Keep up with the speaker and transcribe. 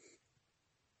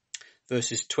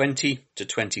Verses 20 to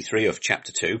 23 of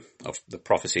chapter 2 of the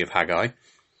prophecy of Haggai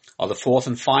are the fourth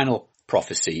and final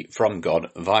prophecy from God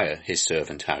via his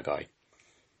servant Haggai.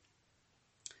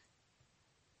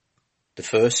 The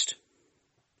first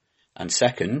and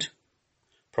second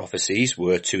prophecies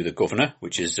were to the governor,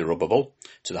 which is Zerubbabel,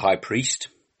 to the high priest,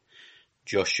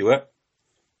 Joshua,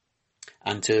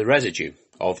 and to the residue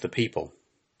of the people.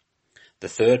 The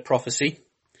third prophecy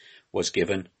was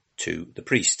given to the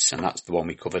priests, and that's the one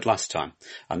we covered last time.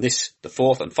 And this, the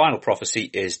fourth and final prophecy,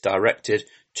 is directed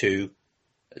to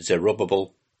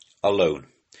Zerubbabel alone.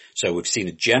 So we've seen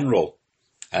a general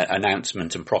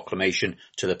announcement and proclamation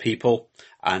to the people,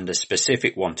 and a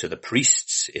specific one to the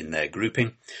priests in their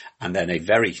grouping, and then a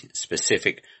very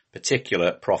specific,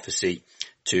 particular prophecy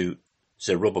to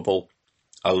Zerubbabel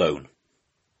alone.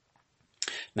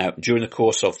 Now, during the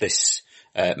course of this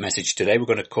message today, we're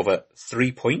going to cover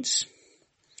 3 points,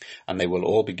 and they will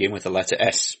all begin with the letter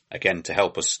S, again to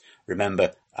help us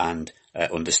remember and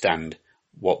understand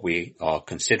what we are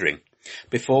considering.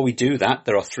 Before we do that,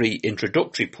 there are 3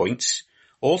 introductory points,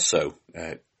 also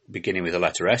beginning with the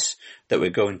letter S, that we're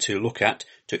going to look at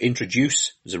to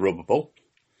introduce Zerubbabel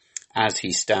as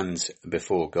he stands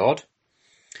before God.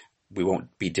 We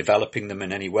won't be developing them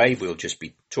in any way, we'll just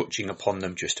be touching upon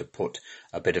them just to put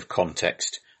a bit of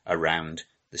context around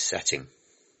the setting.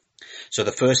 So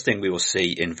the first thing we will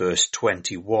see in verse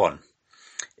 21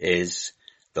 is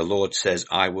the Lord says,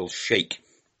 I will shake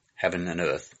heaven and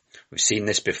earth. We've seen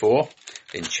this before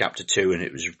in chapter 2, and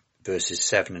it was verses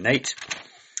 7 and 8,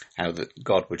 how that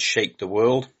God would shake the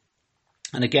world.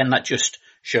 And again, that just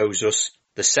shows us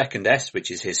the second S, which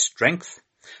is his strength,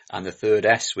 and the third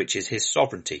S, which is his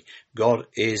sovereignty. God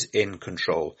is in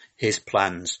control. His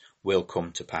plans will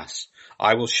come to pass.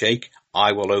 I will shake,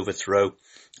 I will overthrow,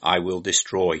 I will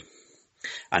destroy.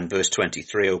 And verse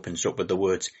 23 opens up with the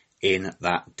words, in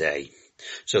that day.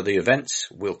 So the events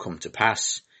will come to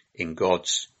pass in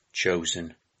God's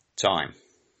chosen time.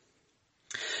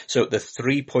 So the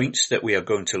 3 points that we are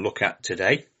going to look at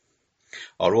today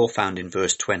are all found in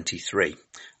verse 23.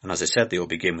 And as I said, they will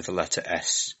begin with the letter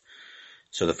S.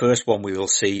 So the first one we will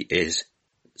see is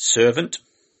servant.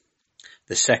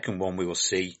 The second one we will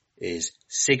see is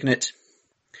signet.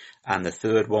 And the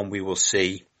third one we will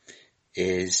see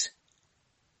is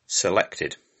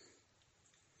selected.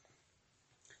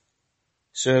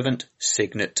 Servant,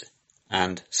 signet,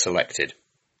 and selected.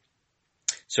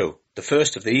 So the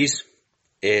first of these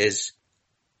is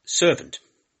servant.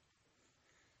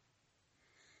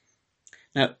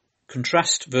 Now,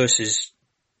 contrast verses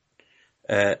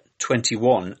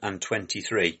 21 and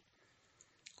 23.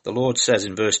 The Lord says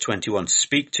in verse 21,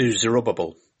 speak to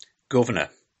Zerubbabel, governor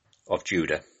of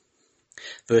Judah.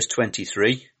 Verse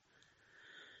 23,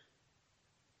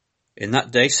 in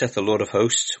that day, saith the Lord of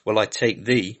hosts, will I take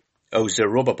thee, O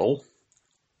Zerubbabel,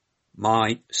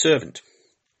 my servant.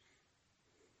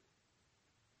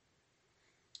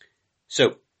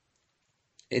 So,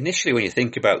 initially when you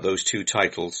think about those two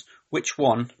titles, which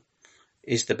one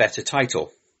is the better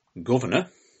title? Governor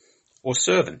or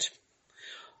servant?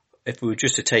 If we were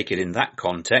just to take it in that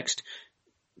context,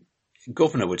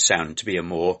 governor would sound to be a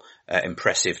more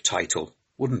impressive title,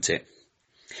 wouldn't it?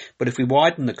 But if we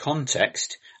widen the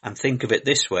context and think of it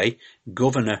this way,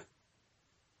 governor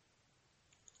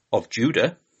of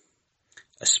Judah,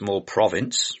 a small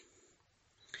province,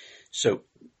 so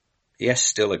yes,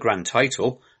 still a grand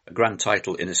title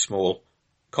in a small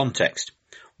context,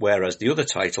 whereas the other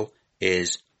title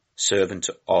is servant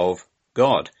of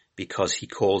God, because he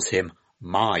calls him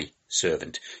my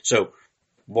servant. So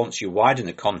once you widen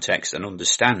the context and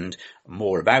understand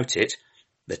more about it,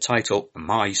 the title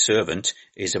my servant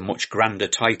is a much grander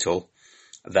title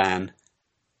than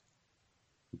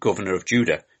governor of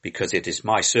Judah, because it is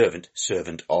my servant,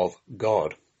 servant of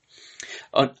God.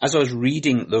 As I was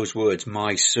reading those words,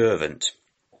 my servant,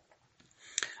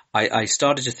 I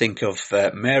started to think of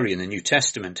Mary in the New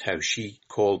Testament, how she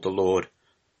called the Lord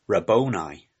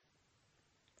Rabboni,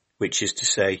 which is to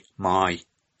say, my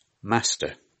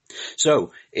master.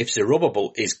 So, if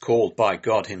Zerubbabel is called by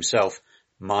God himself,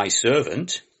 my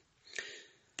servant,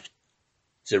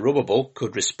 Zerubbabel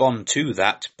could respond to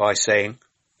that by saying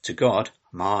to God,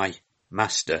 my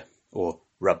master, or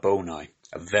Rabboni,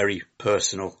 a very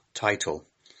personal title.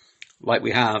 Like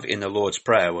we have in the Lord's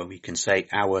Prayer, where we can say,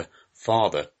 our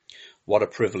Father. What a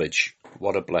privilege,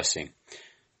 what a blessing.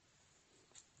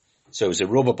 So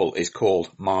Zerubbabel is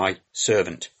called my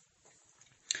servant.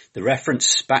 The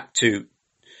reference back to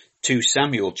 2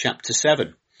 Samuel chapter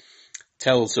 7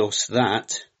 tells us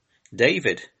that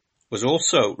David was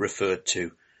also referred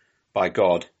to by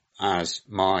God as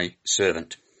my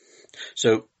servant.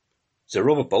 So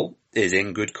Zerubbabel is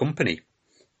in good company.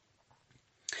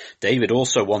 David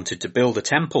also wanted to build a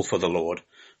temple for the Lord,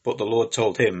 but the Lord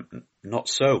told him, not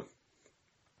so.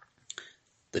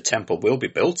 The temple will be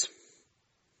built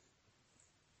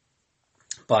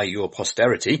by your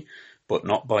posterity, but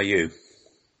not by you.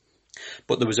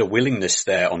 But there was a willingness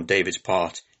there on David's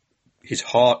part. His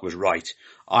heart was right.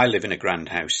 I live in a grand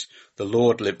house. The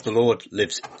Lord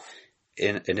lives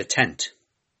in a tent,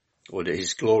 or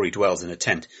his glory dwells in a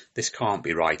tent. This can't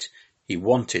be right. He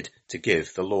wanted to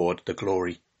give the Lord the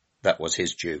glory that was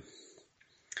his due.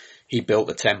 He built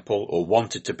the temple, or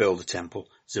wanted to build the temple.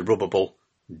 Zerubbabel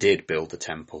did build the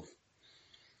temple,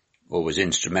 or was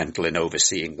instrumental in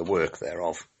overseeing the work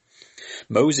thereof.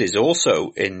 Moses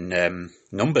also in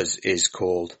Numbers is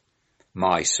called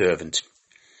my servant.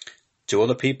 To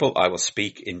other people I will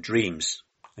speak in dreams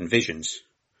and visions,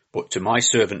 but to my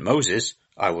servant Moses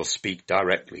I will speak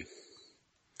directly.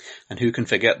 And who can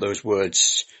forget those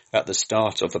words at the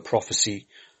start of the prophecy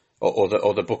or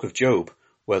the book of Job,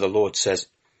 where the Lord says,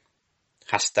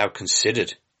 hast thou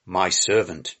considered my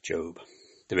servant Job?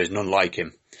 There is none like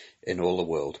him in all the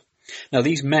world. Now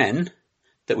these men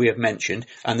that we have mentioned,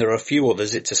 and there are a few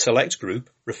others, it's a select group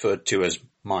referred to as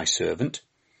my servant,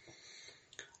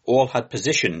 all had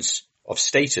positions of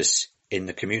status in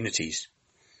the communities.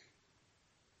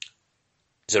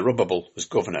 Zerubbabel was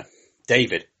governor.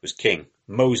 David was king.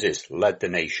 Moses led the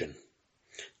nation.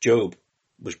 Job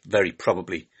was very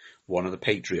probably one of the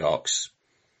patriarchs.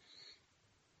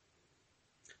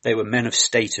 They were men of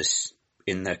status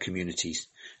in their communities,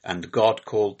 and God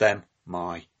called them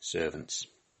my servants.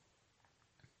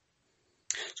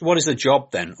 So what is the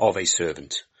job then of a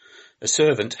servant? A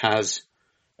servant has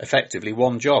effectively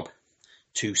one job: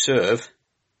 to serve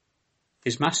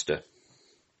his master.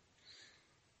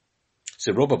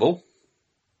 Zerubbabel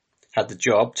had the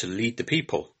job to lead the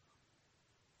people.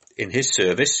 In his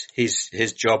service,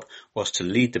 his job was to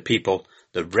lead the people,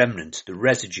 the remnant, the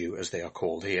residue as they are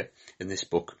called here in this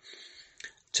book,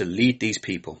 to lead these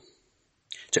people,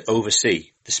 to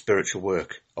oversee the spiritual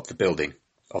work of the building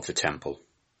of the temple.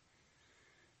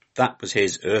 That was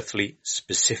his earthly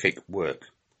specific work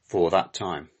for that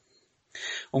time.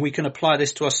 And we can apply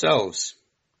this to ourselves.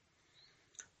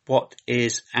 What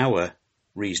is our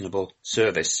reasonable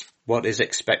service? What is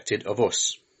expected of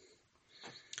us?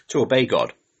 To obey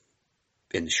God.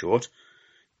 In short,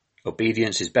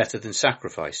 obedience is better than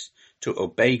sacrifice. To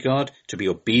obey God, to be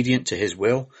obedient to his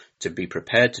will, to be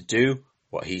prepared to do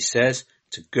what he says,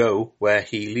 to go where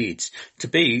he leads. To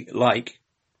be like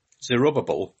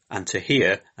Zerubbabel and to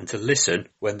hear and to listen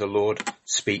when the Lord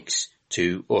speaks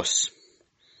to us.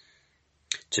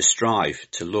 To strive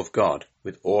to love God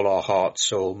with all our heart,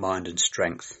 soul, mind and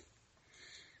strength.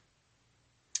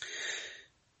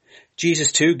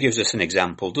 Jesus too gives us an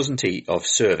example, doesn't he, of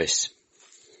service.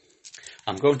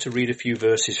 I'm going to read a few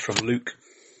verses from Luke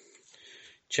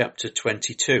chapter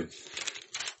 22,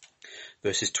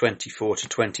 verses 24 to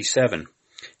 27.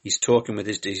 He's talking with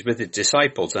his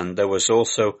disciples, and there was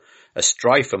also a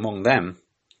strife among them,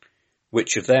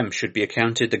 which of them should be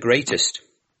accounted the greatest.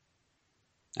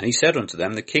 And he said unto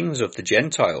them, the kings of the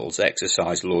Gentiles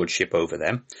exercise lordship over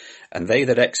them, and they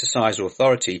that exercise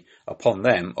authority upon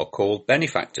them are called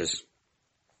benefactors.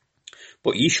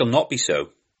 But ye shall not be so.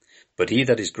 But he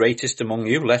that is greatest among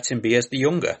you, let him be as the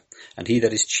younger, and he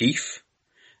that is chief,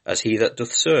 as he that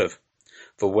doth serve.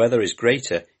 For whether is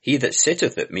greater, he that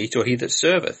sitteth at meat, or he that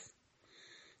serveth?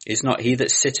 Is not he that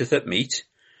sitteth at meat?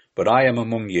 But I am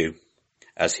among you,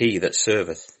 as he that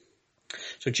serveth.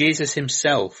 So Jesus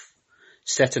himself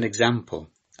set an example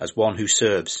as one who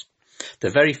serves. The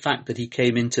very fact that he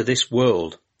came into this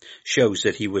world shows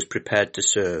that he was prepared to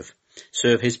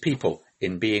serve his people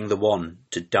in being the one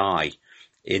to die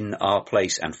in our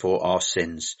place and for our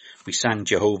sins. We sang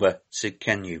Jehovah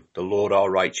Sidkenu, the Lord our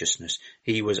righteousness.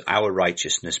 He was our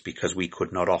righteousness because we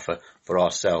could not offer for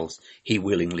ourselves. He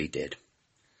willingly did.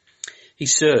 He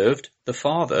served the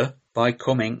Father by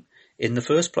coming in the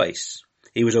first place.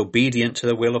 He was obedient to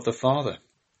the will of the Father.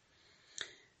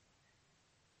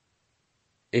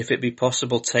 If it be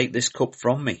possible, take this cup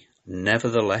from me.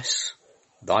 Nevertheless,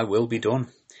 thy will be done.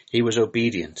 He was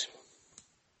obedient.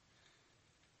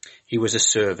 He was a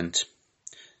servant.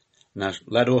 Now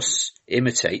let us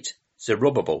imitate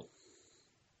Zerubbabel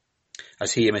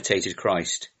as he imitated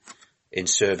Christ in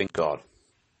serving God.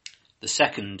 The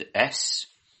second S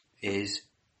is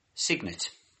signet.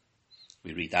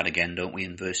 We read that again, don't we,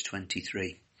 in verse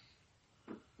 23.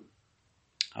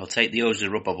 I'll take thee, O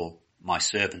Zerubbabel, my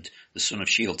servant, the son of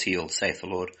Shealtiel, saith the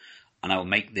Lord, and I will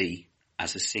make thee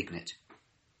as a signet.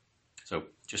 So,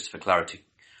 just for clarity,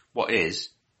 what is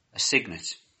a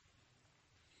signet?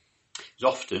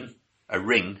 was often a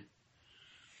ring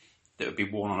that would be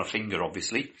worn on a finger,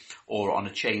 obviously, or on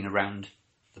a chain around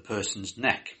the person's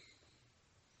neck.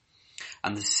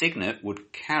 And the signet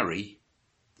would carry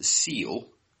the seal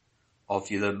of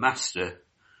the master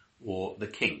or the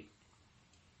king.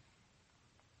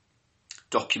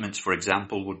 Documents, for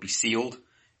example, would be sealed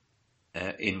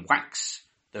in wax.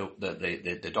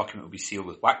 The document would be sealed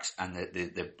with wax, and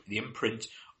the imprint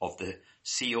of the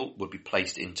seal would be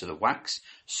placed into the wax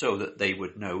so that they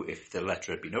would know if the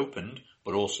letter had been opened,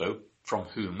 but also from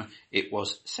whom it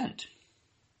was sent.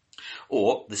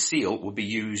 Or the seal would be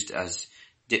used as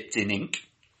dipped in ink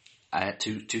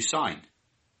to sign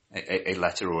a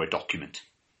letter or a document.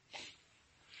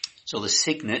 So the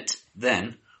signet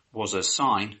then was a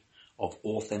sign of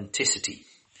authenticity,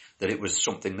 that it was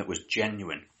something that was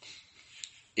genuine.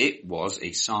 It was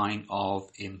a sign of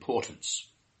importance.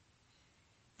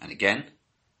 And again,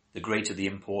 the greater the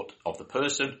import of the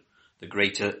person, the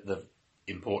greater the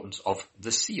importance of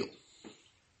the seal.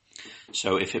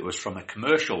 So if it was from a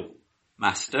commercial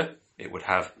master, it would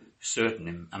have a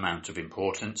certain amount of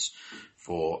importance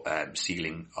for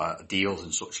sealing deals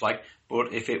and such like.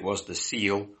 But if it was the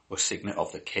seal or signet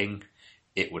of the king,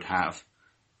 it would have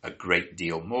a great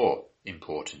deal more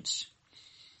importance.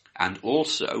 And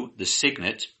also the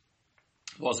signet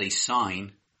was a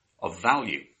sign of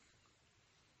value.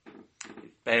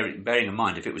 Bearing in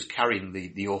mind, if it was carrying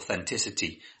the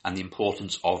authenticity and the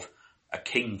importance of a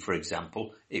king, for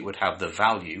example, it would have the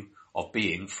value of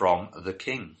being from the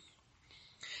king.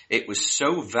 It was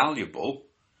so valuable,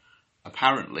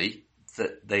 apparently,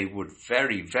 that they would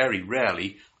very, very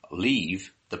rarely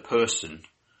leave the person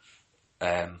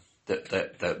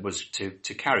that was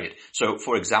to carry it. So,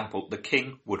 for example, the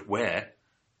king would wear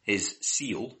his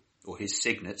seal or his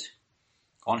signet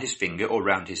on his finger or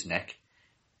round his neck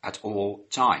at all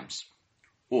times.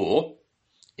 Or,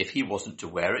 if he wasn't to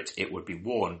wear it, it would be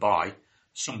worn by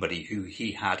somebody who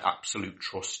he had absolute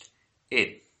trust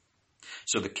in.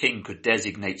 So the king could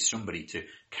designate somebody to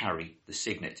carry the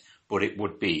signet, but it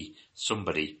would be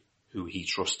somebody who he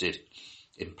trusted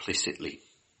implicitly.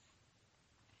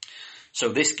 So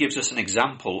this gives us an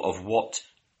example of what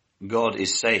God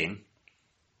is saying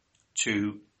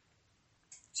to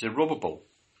Zerubbabel.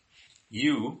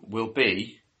 You will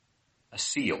be a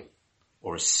seal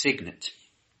or a signet,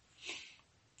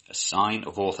 a sign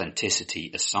of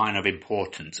authenticity, a sign of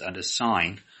importance, and a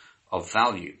sign of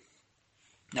value.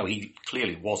 Now, he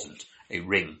clearly wasn't a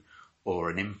ring or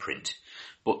an imprint,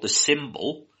 but the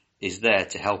symbol is there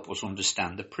to help us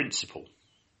understand the principle.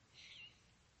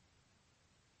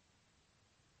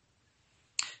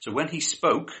 So when he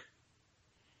spoke,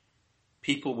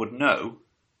 people would know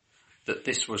that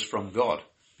this was from God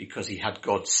because he had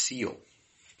God's seal.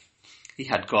 He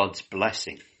had God's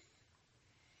blessing.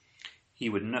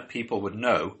 People would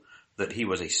know that he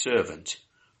was a servant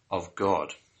of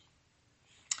God.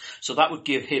 So that would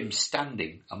give him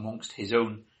standing amongst his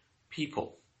own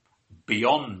people,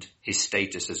 beyond his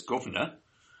status as governor,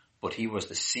 but he was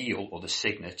the seal or the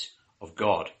signet of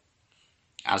God.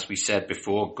 As we said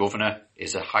before, governor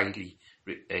is a highly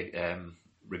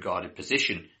regarded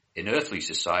position in earthly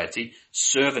society.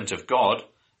 Servant of God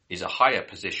is a higher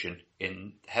position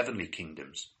in heavenly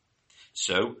kingdoms.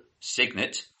 So,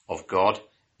 signet of God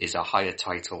is a higher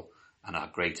title and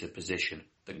a greater position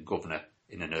than governor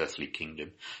in an earthly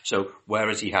kingdom. So,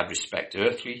 whereas he had respect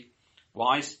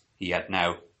earthly-wise, he had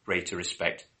now greater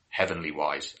respect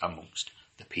heavenly-wise amongst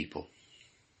the people.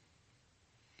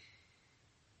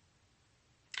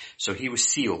 So he was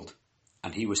sealed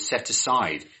and he was set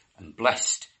aside and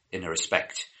blessed in a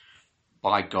respect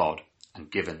by God and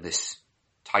given this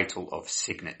title of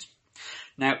signet.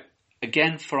 Now,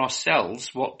 again, for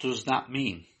ourselves, what does that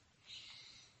mean?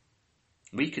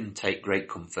 We can take great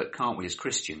comfort, can't we, as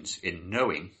Christians, in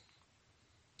knowing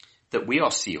that we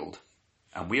are sealed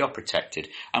and we are protected.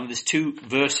 And there's two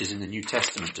verses in the New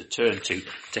Testament to turn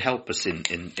to help us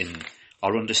in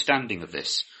our understanding of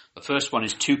this. The first one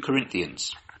is 2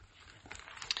 Corinthians,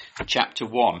 chapter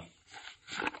 1.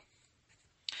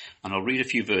 And I'll read a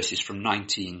few verses from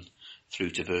 19 through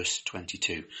to verse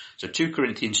 22. So 2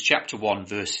 Corinthians chapter 1,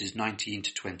 verses 19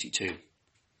 to 22.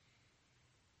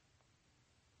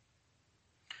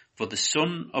 For the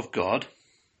Son of God,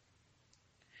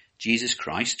 Jesus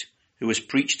Christ, who was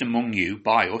preached among you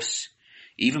by us,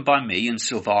 even by me and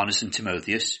Silvanus and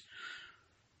Timotheus,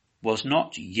 was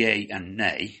not yea and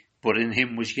nay, but in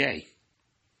him was yea.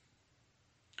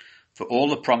 For all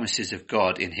the promises of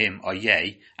God in him are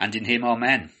yea, and in him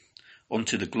amen,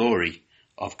 unto the glory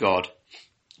of God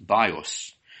by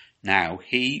us. Now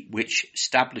he which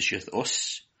establisheth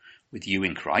us with you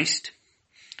in Christ,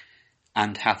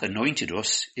 and hath anointed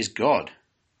us is God,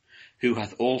 who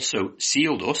hath also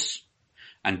sealed us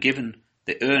and given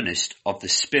the earnest of the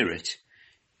Spirit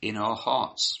in our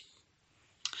hearts.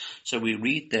 So we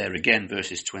read there again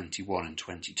verses 21 and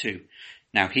 22.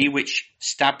 Now he which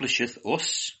establisheth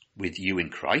us with you in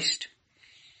Christ,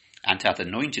 and hath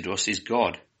anointed us is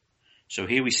God. So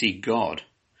here we see God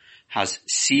has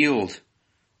sealed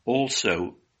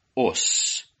also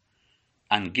us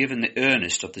and given the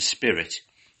earnest of the Spirit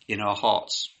in our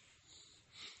hearts.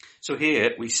 So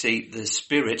here we see the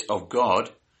Spirit of God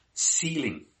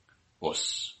sealing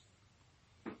us,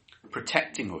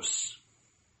 protecting us,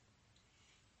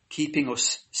 keeping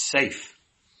us safe.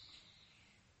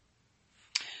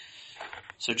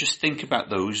 So just think about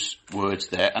those words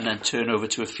there and then turn over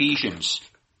to Ephesians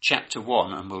chapter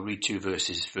 1 and we'll read two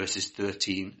verses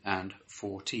 13 and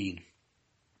 14.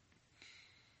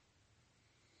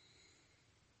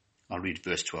 I'll read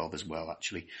verse 12 as well,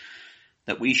 actually.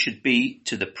 That we should be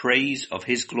to the praise of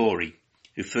his glory,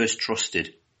 who first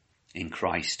trusted in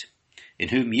Christ, in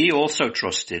whom ye also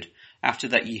trusted, after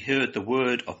that ye heard the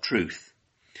word of truth,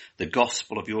 the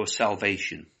gospel of your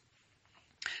salvation,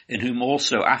 in whom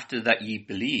also after that ye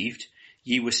believed,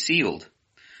 ye were sealed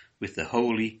with the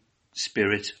Holy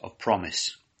Spirit of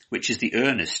promise, which is the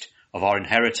earnest of our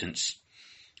inheritance,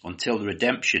 until the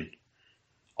redemption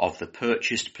of the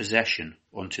purchased possession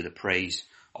unto the praise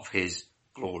of his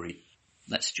glory.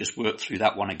 Let's just work through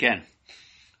that one again.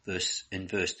 Verse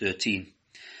 13.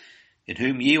 In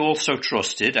whom ye also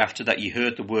trusted, after that ye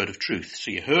heard the word of truth.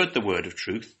 So you heard the word of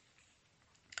truth,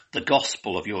 the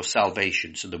gospel of your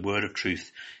salvation. So the word of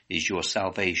truth is your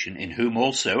salvation. In whom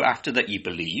also, after that ye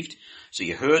believed, so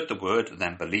you heard the word and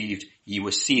then believed, ye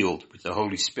were sealed with the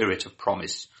Holy Spirit of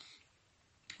promise,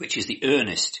 which is the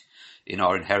earnest in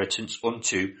our inheritance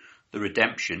unto the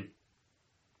redemption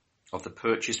of the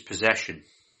purchased possession,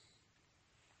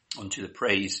 unto the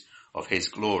praise of his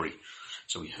glory.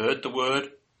 So we heard the word,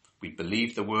 we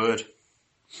believed the word,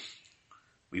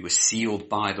 we were sealed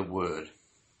by the word.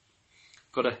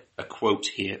 Got a quote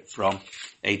here from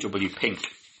A.W. Pink,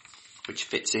 which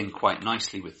fits in quite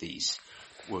nicely with these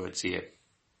words here.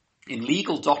 In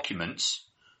legal documents,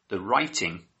 the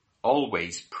writing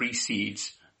always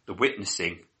precedes the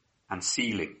witnessing and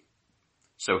sealing.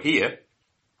 So here,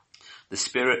 the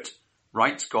Spirit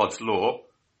writes God's law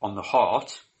on the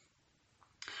heart,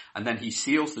 and then he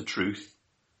seals the truth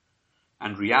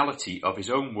and reality of his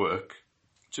own work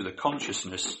to the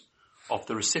consciousness of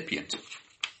the recipient.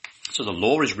 So the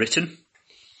law is written,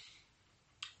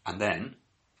 and then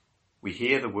we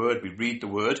hear the word, we read the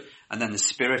word, and then the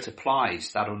Spirit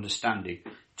applies that understanding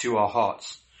to our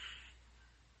hearts.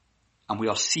 And we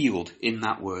are sealed in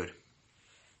that word.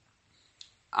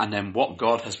 And then what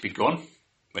God has begun,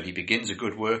 when he begins a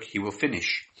good work, he will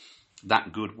finish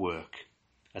that good work,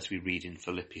 as we read in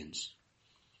Philippians.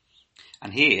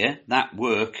 And here, that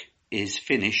work is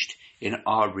finished in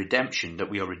our redemption, that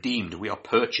we are redeemed, we are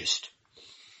purchased.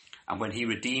 And when he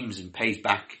redeems and pays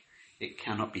back, it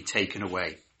cannot be taken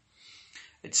away.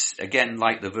 It's again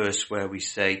like the verse where we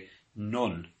say,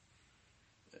 no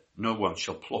one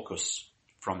shall pluck us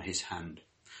from his hand.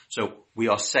 So we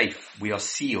are safe, we are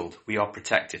sealed, we are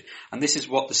protected. And this is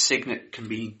what the signet can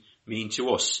mean to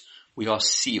us. We are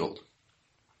sealed.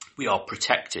 We are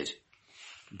protected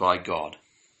by God.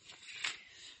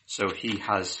 So he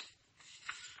has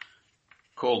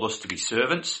called us to be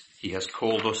servants. He has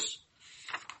called us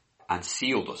and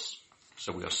sealed us.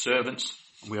 So we are servants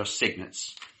and we are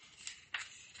signets.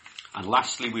 And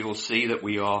lastly, we will see that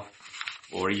we are,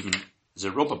 or even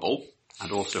Zerubbabel,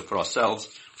 and also for ourselves,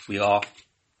 we are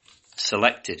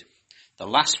selected. The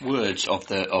last words of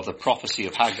the prophecy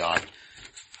of Haggai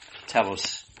tell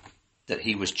us that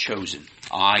he was chosen.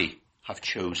 I have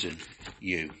chosen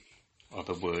you, are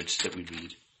the words that we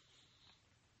read.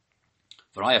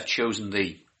 For I have chosen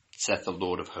thee, saith the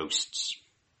Lord of hosts.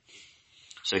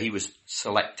 So he was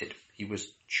selected. He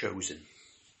was chosen.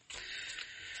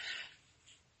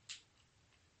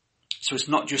 So it's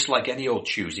not just like any old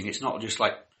choosing. It's not just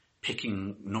like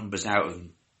picking numbers out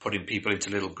and putting people into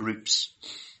little groups.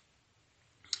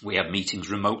 We have meetings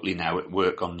remotely now at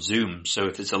work on Zoom. So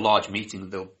if it's a large meeting,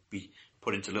 they'll be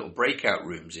put into little breakout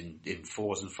rooms in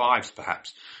 4s and 5s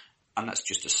perhaps. And that's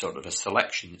just a sort of a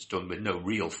selection. It's done with no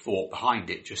real thought behind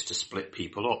it, just to split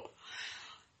people up.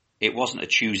 It wasn't a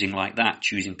choosing like that,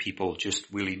 choosing people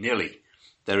just willy-nilly.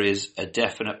 There is a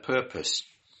definite purpose.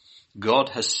 God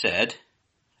has said,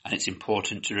 and it's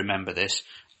important to remember this,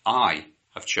 I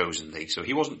have chosen thee. So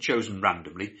he wasn't chosen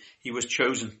randomly. He was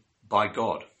chosen by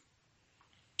God.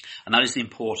 And that is the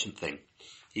important thing.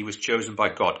 He was chosen by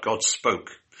God. God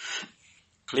spoke.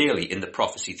 clearly in the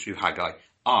prophecy through Haggai,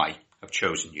 I have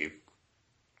chosen you.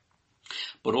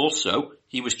 But also,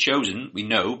 he was chosen, we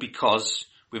know, because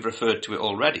we've referred to it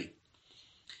already.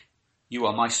 You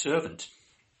are my servant.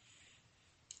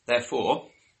 Therefore,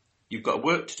 you've got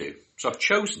work to do. So I've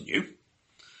chosen you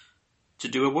to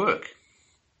do a work.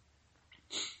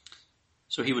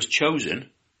 So he was chosen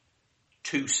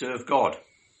to serve God.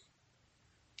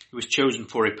 He was chosen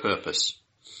for a purpose.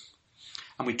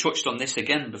 And we touched on this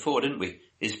again before, didn't we?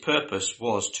 His purpose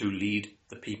was to lead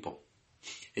the people.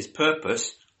 His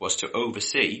purpose was to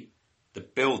oversee the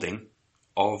building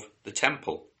of the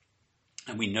temple.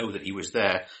 And we know that he was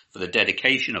there for the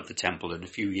dedication of the temple in a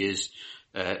few years'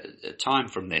 time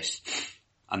from this.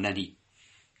 And then he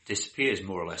disappears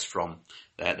more or less from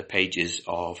the pages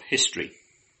of history.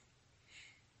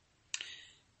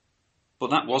 But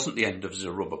that wasn't the end of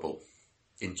Zerubbabel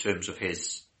in terms of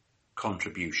his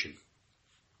contribution.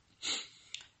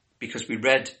 Because we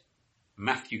read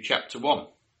Matthew chapter 1.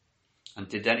 And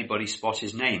did anybody spot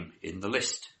his name in the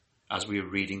list as we were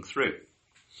reading through?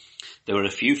 There were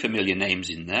a few familiar names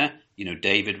in there. You know,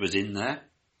 David was in there.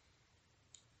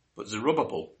 But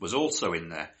Zerubbabel was also in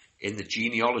there, in the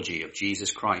genealogy of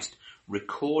Jesus Christ,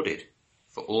 recorded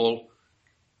for all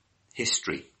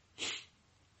history.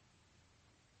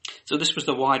 So this was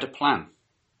the wider plan.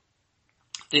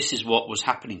 This is what was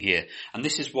happening here. And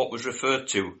this is what was referred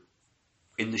to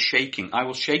in the shaking. I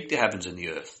will shake the heavens and the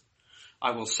earth.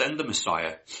 I will send the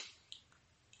Messiah.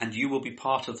 And you will be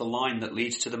part of the line that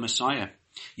leads to the Messiah.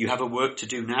 You have a work to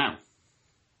do now.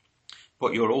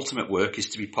 But your ultimate work is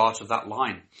to be part of that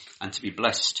line and to be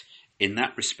blessed in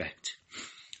that respect.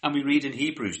 And we read in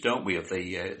Hebrews, don't we, of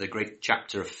the great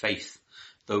chapter of faith.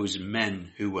 Those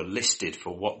men who were listed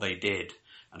for what they did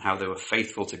and how they were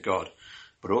faithful to God.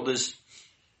 But others,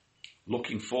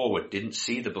 looking forward, didn't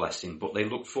see the blessing, but they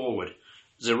looked forward.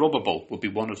 Zerubbabel would be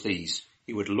one of these.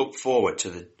 He would look forward to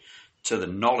the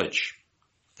knowledge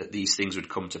that these things would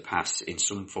come to pass in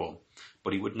some form.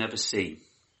 But he would never see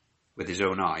with his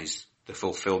own eyes the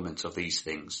fulfillment of these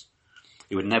things.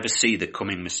 He would never see the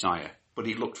coming Messiah, but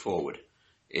he looked forward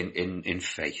in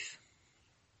faith.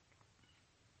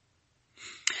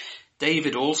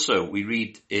 David also, we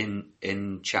read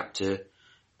in chapter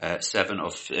 7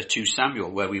 of 2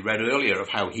 Samuel, where we read earlier of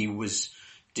how he was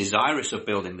desirous of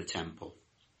building the temple.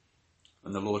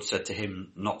 And the Lord said to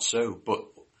him, not so. But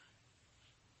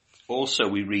also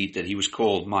we read that he was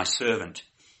called my servant.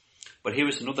 But here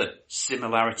is another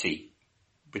similarity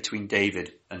between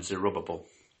David and Zerubbabel.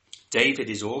 David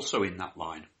is also in that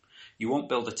line. You won't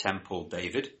build a temple,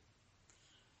 David.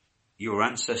 Your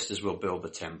ancestors will build the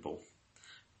temple.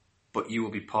 But you will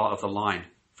be part of the line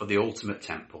for the ultimate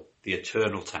temple, the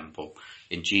eternal temple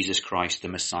in Jesus Christ the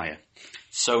Messiah.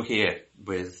 So here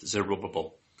with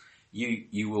Zerubbabel,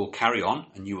 you will carry on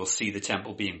and you will see the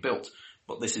temple being built.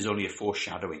 But this is only a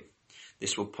foreshadowing.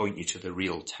 This will point you to the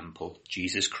real temple,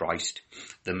 Jesus Christ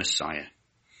the Messiah.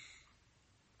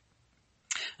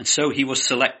 And so he was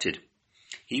selected.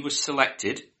 He was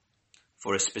selected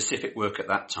for a specific work at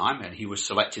that time, and he was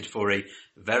selected for a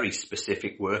very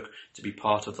specific work to be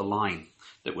part of the line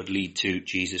that would lead to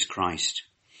Jesus Christ.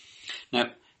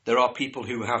 Now, there are people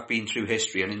who have been through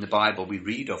history, and in the Bible we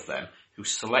read of them, who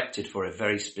selected for a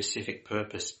very specific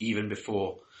purpose even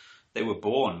before they were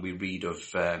born. We read of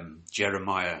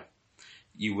Jeremiah,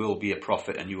 you will be a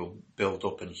prophet and you will build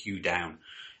up and hew down.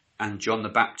 And John the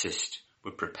Baptist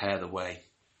would prepare the way.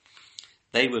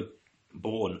 They were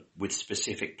born with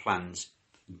specific plans,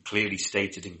 clearly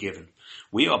stated and given.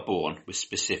 We are born with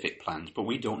specific plans, but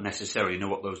we don't necessarily know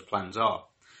what those plans are.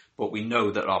 But we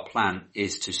know that our plan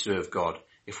is to serve God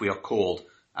if we are called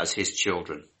as his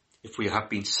children. If we have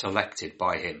been selected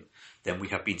by him, then we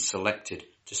have been selected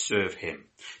to serve him.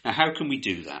 Now, how can we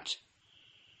do that?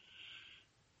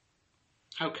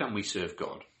 How can we serve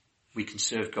God? We can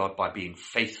serve God by being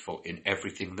faithful in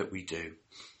everything that we do.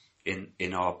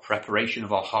 In our preparation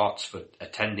of our hearts for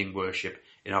attending worship,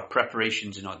 in our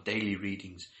preparations, in our daily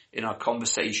readings, in our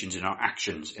conversations, in our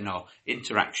actions, in our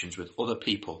interactions with other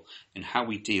people, in how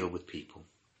we deal with people.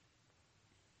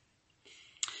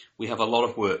 We have a lot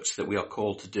of works that we are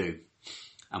called to do,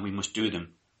 and we must do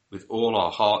them with all our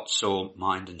heart, soul,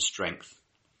 mind and strength.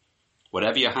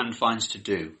 Whatever your hand finds to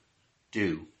do,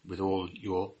 do with all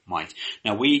your might.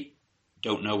 Now, we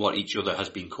don't know what each other has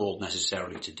been called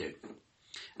necessarily to do.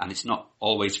 And it's not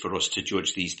always for us to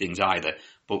judge these things either,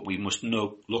 but we must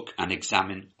look and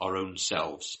examine our own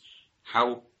selves.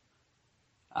 How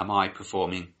am I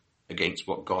performing against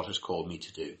what God has called me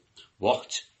to do?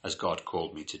 What has God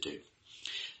called me to do?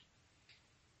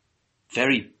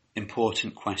 Very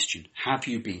important question. Have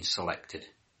you been selected?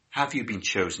 Have you been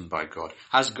chosen by God?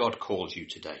 Has God called you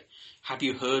today? Have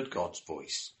you heard God's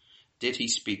voice? Did he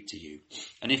speak to you?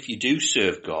 And if you do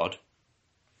serve God,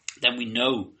 then we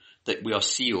know that we are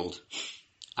sealed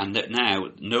and that now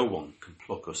no one can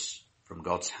pluck us from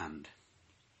God's hand.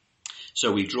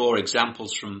 So we draw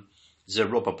examples from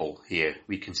Zerubbabel here.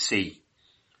 We can see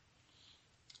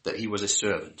that he was a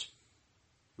servant.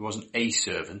 He wasn't a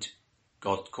servant.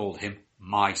 God called him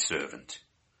my servant.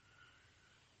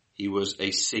 He was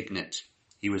a signet.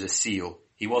 He was a seal.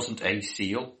 He wasn't a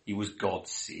seal. He was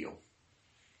God's seal.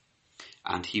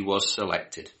 And he was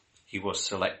selected. He was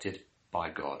selected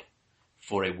by God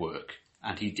for a work.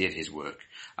 And he did his work.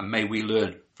 And may we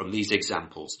learn from these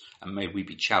examples, and may we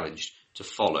be challenged to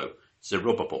follow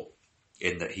Zerubbabel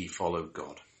in that he followed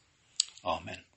God. Amen.